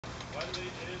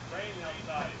especially it is raining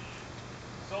outside.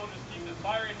 Soldiers keep the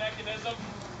firing mechanism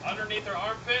underneath their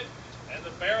armpit and the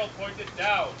barrel pointed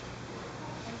down.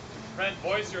 Prevent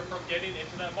moisture from getting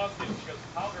into that musket because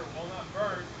powder will not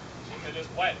burn if it is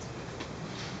wet.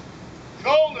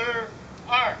 Shoulder,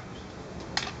 arms.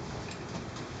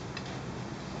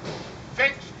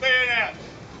 Fix bayonet.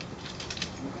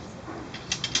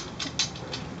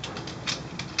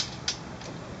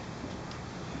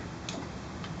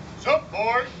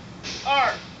 Support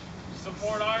arms.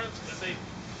 Support arms is a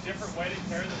different way to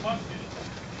carry the musket.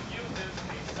 It uses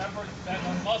a separate set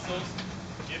of muscles,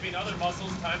 giving other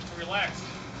muscles time to relax.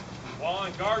 While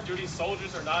on guard duty,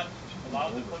 soldiers are not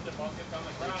allowed to put their muskets on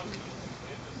the ground.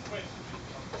 They have to switch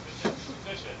from position to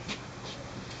position.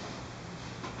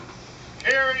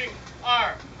 Carry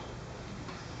arms.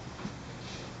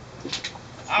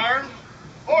 Arms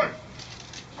force.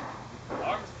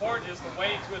 Arms port is the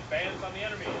way to advance on the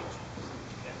enemy.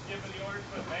 If given the order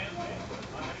to advance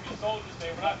on enemy soldiers, they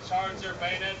would not charge their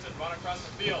bayonets and run across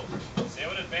the field. They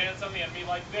would advance on the enemy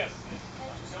like this,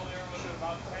 until they were within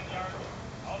about 10 yards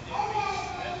of the enemy,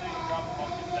 then they would drop the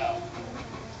muskets down.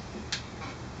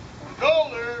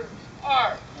 Shoulder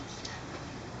arms.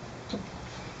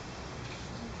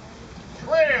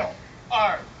 Trail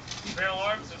arms. Trail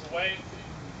arms is a way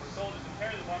for soldiers to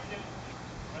carry the musket,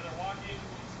 whether walking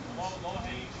along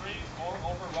low-hanging trees or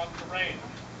over rough terrain.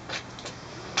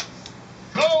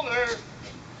 Shoulder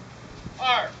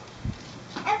arms.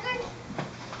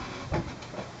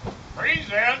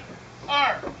 Present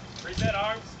arms. Present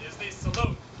arms is the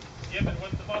salute given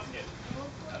with the musket.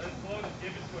 Now, this salute is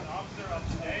given to an officer of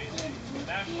the day,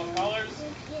 national colors,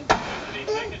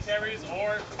 visiting dignitaries,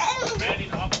 or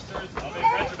commanding officers of a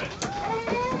regiment.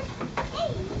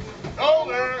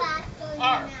 Shoulder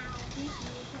arms.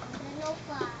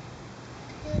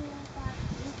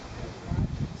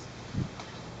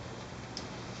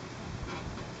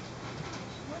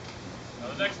 Now,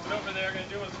 the next maneuver they're going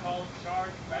to do is called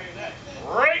charge bayonet.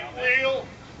 Right wheel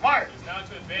march. Is now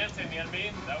to advance in the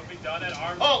enemy. That would be done at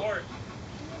armed Halt. support.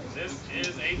 This is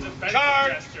a defensive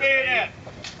Charge gesture bayonet.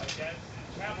 against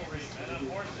cavalry men on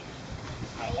horses.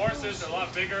 Now, horses are a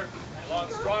lot bigger and a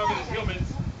lot stronger than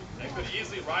humans and could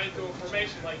easily ride into a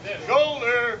formation like this.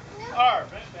 Shoulder arms.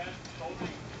 Prevent that, soldiers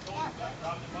drop their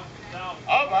muskets down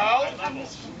About at high level,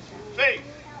 face.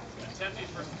 attempting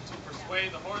to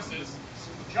persuade the horses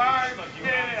Charge but you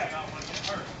bayonet. do not want to get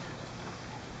hurt.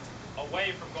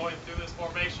 Away from going through this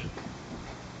formation.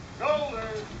 Shoulder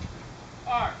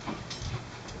arms.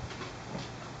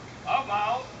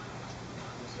 About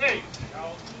face.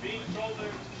 Now, being shoulder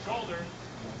to shoulder,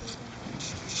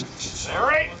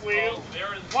 Right wheel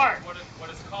they're in march. what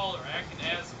is called or acting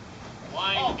as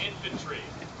line infantry.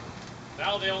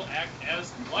 Now they'll act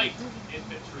as light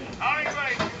infantry. Counting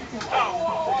right.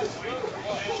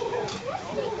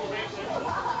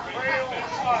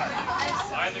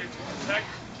 Either to protect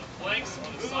the flanks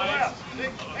or the sides of a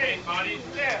main body,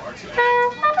 or to act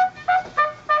ahead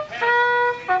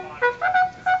of the main body.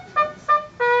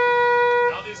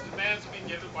 Now these commands will be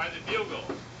given by the bugle.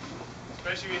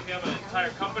 Especially if you have an entire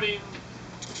company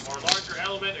or a larger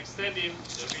element extending,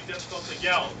 it will be difficult to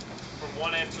yell from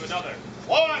one end to another.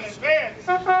 One advance.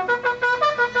 Now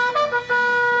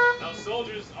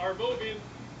soldiers are moving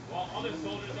while other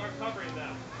soldiers are covering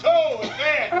them. Two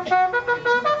advance. They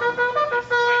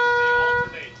switch, they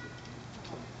alternate.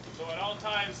 So at all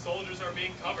times, soldiers are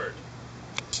being covered.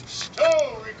 Two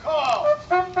recall.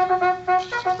 Now they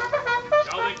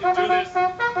can do this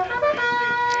advancing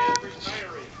and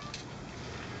retiring.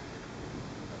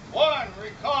 One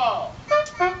recall.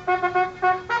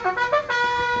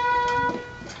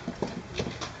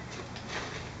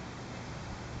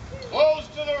 Close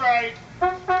to the right.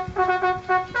 And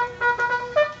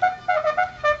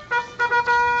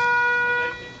they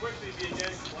can quickly be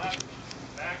again slapped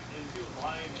back into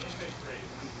line infantry.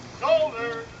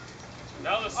 Shoulder.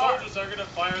 Now the soldiers are going to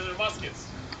fire their muskets.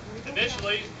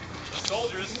 Initially, the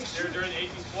soldiers here during the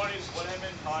 1820s would have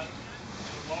been taught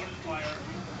to load and fire.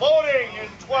 Loading in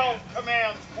 12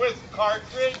 commands with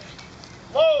cartridge.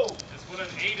 Load. This would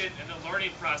have aided in the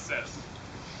learning process.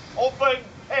 Open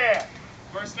pan.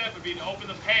 First step would be to open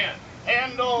the pan.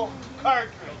 Handle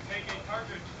cartridge. You'll take a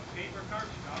cartridge, a paper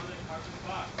cartridge out of the cartridge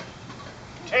box.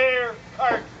 Tear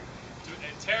cartridge.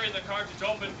 And tearing the cartridge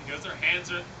open because their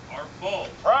hands are full.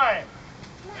 Prime.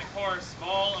 And pour a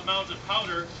small amount of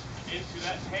powder into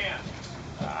that pan.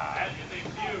 That is a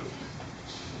fuse.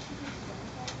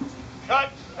 Shut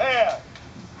pan.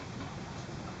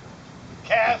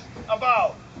 Cast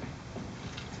about.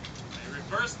 They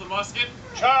reverse the musket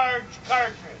Charge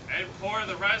cartridge. and pour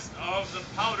the rest of the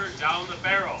powder down the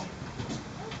barrel.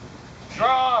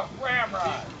 Draw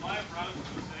ramrod. Live rods,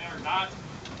 which they are not.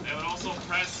 They would also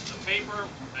press the paper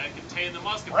that contained the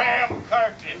musket Ram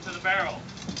cartridge. into the barrel.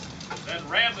 Then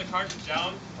ram the cartridge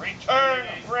down. Return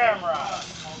ramrod.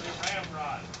 Called a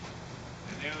ramrod.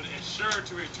 And they would ensure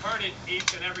to return it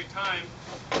each and every time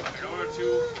in order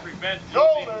to prevent using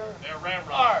Shoulder. their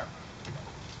ramrod. Arm.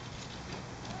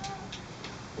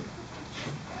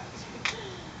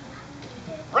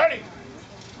 Ready.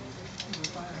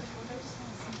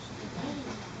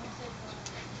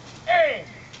 Aim.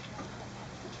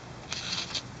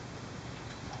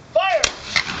 Fire.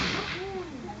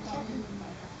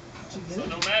 So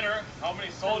no matter how many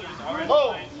soldiers are in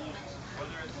Load. line,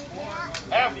 whether it's 4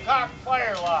 or Half-cock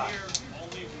fire lock. here,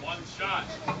 only one shot.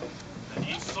 And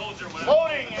each soldier would have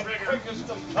Loading the in trigger. quickest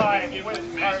of time Give with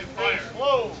command to cartridge fire.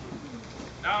 load.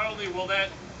 Not only will that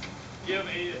give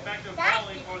a effective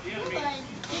volley for the enemy, but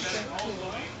that is also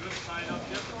a good sign of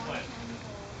discipline.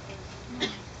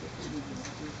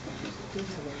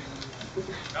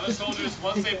 Now the soldiers,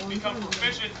 once they become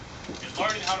proficient in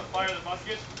learning how to fire the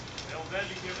musket, they will then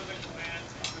be given the command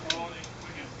to load in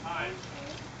quickest time.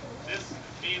 This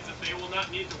means that they will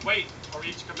not need to wait for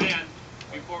each command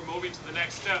before moving to the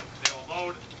next step. They will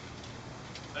load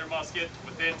their musket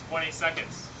within 20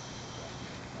 seconds.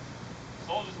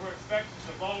 Soldiers were expected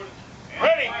to load and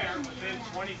Ready. fire within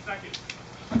 20 seconds.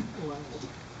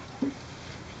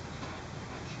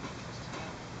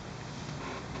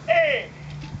 Aim.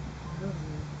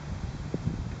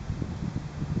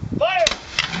 Fire.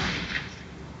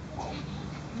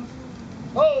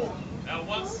 Hold. Now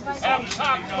once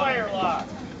Half-cock fire lock.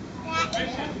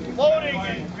 proficient, Loading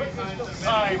in quickest of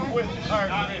time with it's not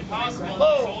cartridge. impossible for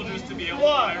Load. soldiers to be able to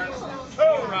 1, fire 2,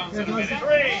 4 rounds in a minute.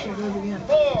 3,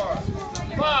 4,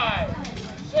 5,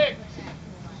 6,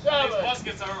 These 7,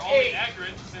 muskets are only 8,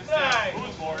 accurate since 9, they're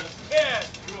smoothbores 10,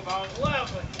 to about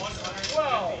 11, 150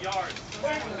 12, yards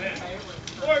within.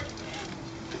 14,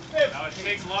 15, Now it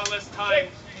takes a lot less time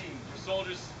for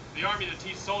soldiers, the army, to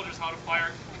teach soldiers how to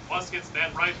fire muskets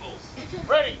than rifles.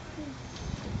 ready.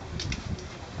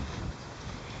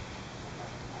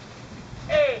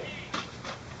 Aim.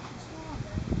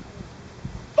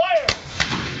 Fire.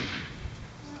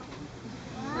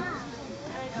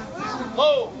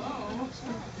 Load.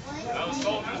 Now the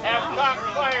soldiers Half-cock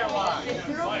fire lock.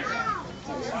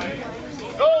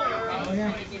 Shoulder.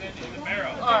 in the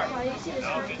barrel. Arm.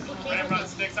 Now if the ramrod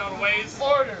sticks out a ways,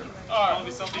 Order. there'll Arm.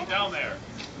 be something down there.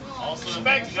 Also the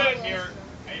Inspection. gun here,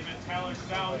 a metallic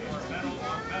down or metal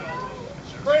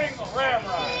Spring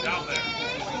ramrod. down there.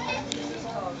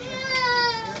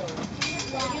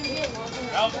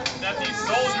 Now that these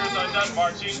soldiers are done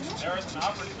marching, there is an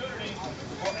opportunity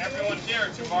for everyone here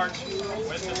to march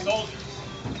with the soldiers.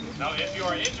 Now, if you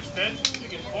are interested, you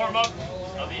can form up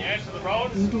on the edge of the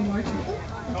road.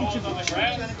 Toes on the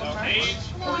grass, no age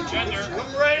or gender.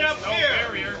 Come right up no here.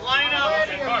 barrier. Line up.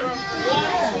 And march.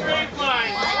 One straight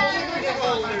line. Shoulder to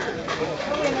shoulder.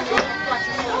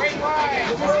 Straight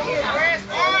line.